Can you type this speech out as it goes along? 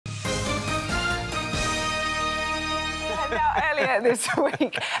Earlier this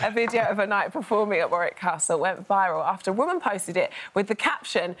week, a video of a night performing at Warwick Castle went viral after a woman posted it with the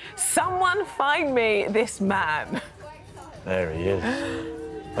caption, "Someone find me this man." There he is.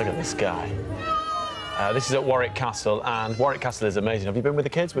 Look at this guy. This is at Warwick Castle, and Warwick Castle is amazing. Have you been with the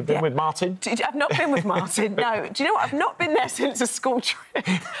kids? We've been with Martin? I've not been with Martin, no. Do you know what? I've not been there since a school trip.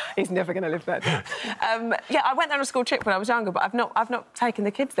 He's never going to live that down. Yeah, I went there on a school trip when I was younger, but I've not taken the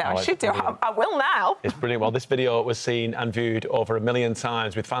kids there. I should do. I will now. It's brilliant. Well, this video was seen and viewed over 1 million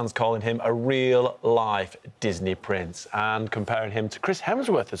times, with fans calling him a real-life Disney prince and comparing him to Chris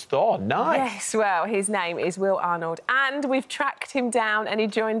Hemsworth as Thor. Nice. Yes, well, his name is Will Arnold, and we've tracked him down, and he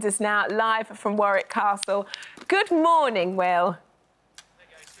joins us now live from Warwick Castle. Good morning, Will.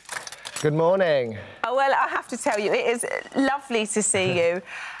 Good morning. Oh, well, I have to tell you, it is lovely to see you.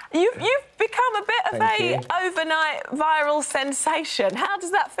 You've become a bit of an overnight viral sensation. How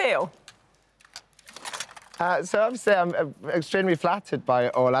does that feel? So obviously I'm extremely flattered by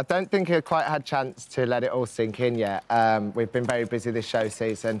it all. I don't think I quite had a chance to let it all sink in yet. We've been very busy this show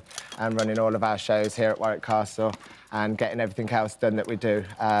season and running all of our shows here at Warwick Castle and getting everything else done that we do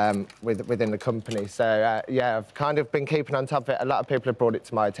within the company. So, yeah, I've kind of been keeping on top of it. A lot of people have brought it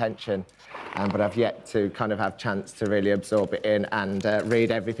to my attention, but I've yet to kind of have a chance to really absorb it in and read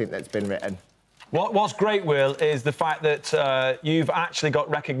everything that's been written. What's great, Will, is the fact that you've actually got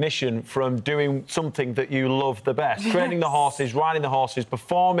recognition from doing something that you love the best. Yes. Training the horses, riding the horses,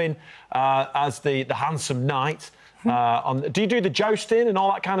 performing as the handsome knight. Do you do the jousting and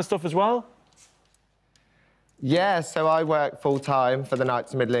all that kind of stuff as well? Yeah, so I work full-time for the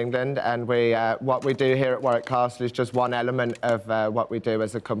Knights of Middle England, and what we do here at Warwick Castle is just one element of what we do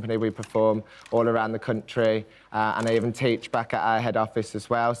as a company. We perform all around the country, and I even teach back at our head office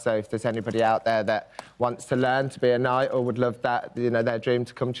as well. So if there's anybody out there that wants to learn to be a knight or would love that, you know, their dream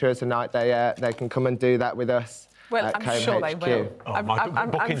to come true as a knight, they can come and do that with us. Well, I'm sure they will.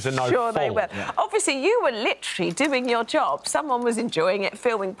 Bookings are sure they will. Yeah. Obviously, you were literally doing your job. Someone was enjoying it,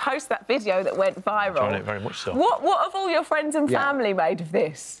 filming, post that video that went viral. Enjoying it very much so. What have all your friends and family made of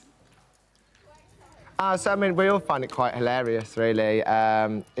this? So, I mean, we all find it quite hilarious, really. You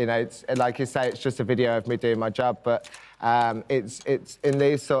know, it's, like you say, it's just a video of me doing my job, but it's in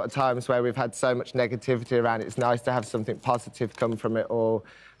these sort of times where we've had so much negativity around it, it's nice to have something positive come from it all.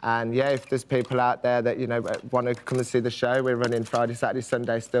 And, yeah, if there's people out there that, you know, want to come and see the show, we're running Friday, Saturday,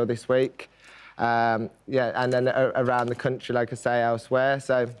 Sunday still this week. Yeah, and then around the country, like I say, elsewhere.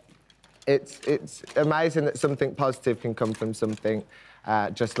 So it's amazing that something positive can come from something,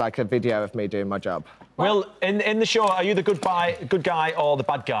 just like a video of me doing my job. Well, in the show, are you the good guy or the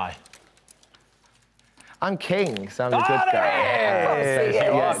bad guy? I'm king, so I'm the good guy.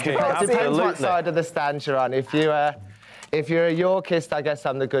 It depends what side of the stand you're on. If you're a Yorkist, I guess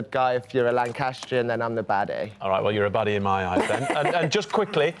I'm the good guy. If you're a Lancastrian, then I'm the baddie. All right, well, you're a baddie in my eyes, then. and just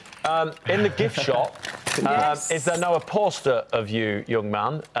quickly, in the gift shop, is there now a poster of you, young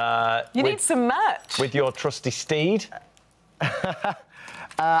man? You need some merch. With your trusty steed?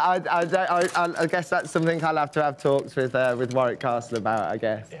 I guess that's something I'll have to have talks with Warwick Castle about, I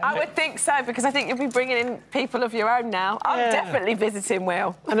guess. Yeah. I would think so, because I think you'll be bringing in people of your own now. I'm definitely visiting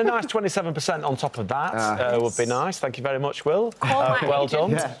Will. And a nice 27% on top of that would be nice. Thank you very much, Will. Well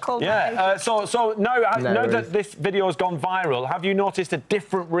done. So now that this video has gone viral, have you noticed a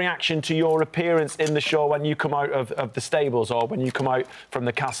different reaction to your appearance in the show when you come out of the stables or when you come out from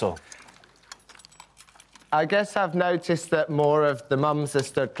the castle? I guess I've noticed that more of the mums are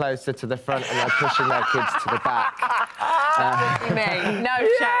stood closer to the front and they're pushing their kids to the back. No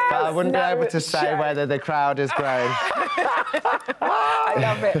chance. But I wouldn't be able to say whether the crowd has grown. I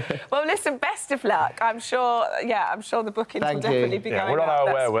love it. Well, listen, best of luck. I'm sure the bookings will definitely be going up. We're on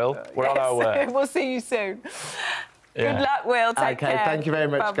our way, Will. We're on our way. We'll see you soon. Good luck, Will. Take care. OK, thank you very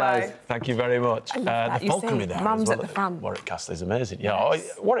much, guys. Thank you very much. The falconry there Mum's at the front. Warwick Castle is amazing. Yeah,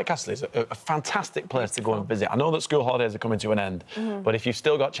 Warwick Castle is a fantastic place to go and visit. I know that school holidays are coming to an end, but if you've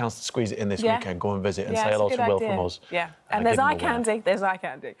still got a chance to squeeze it in this weekend, go and visit and say hello to Will from us. Yeah, and there's eye candy. There's eye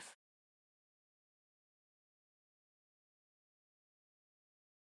candy.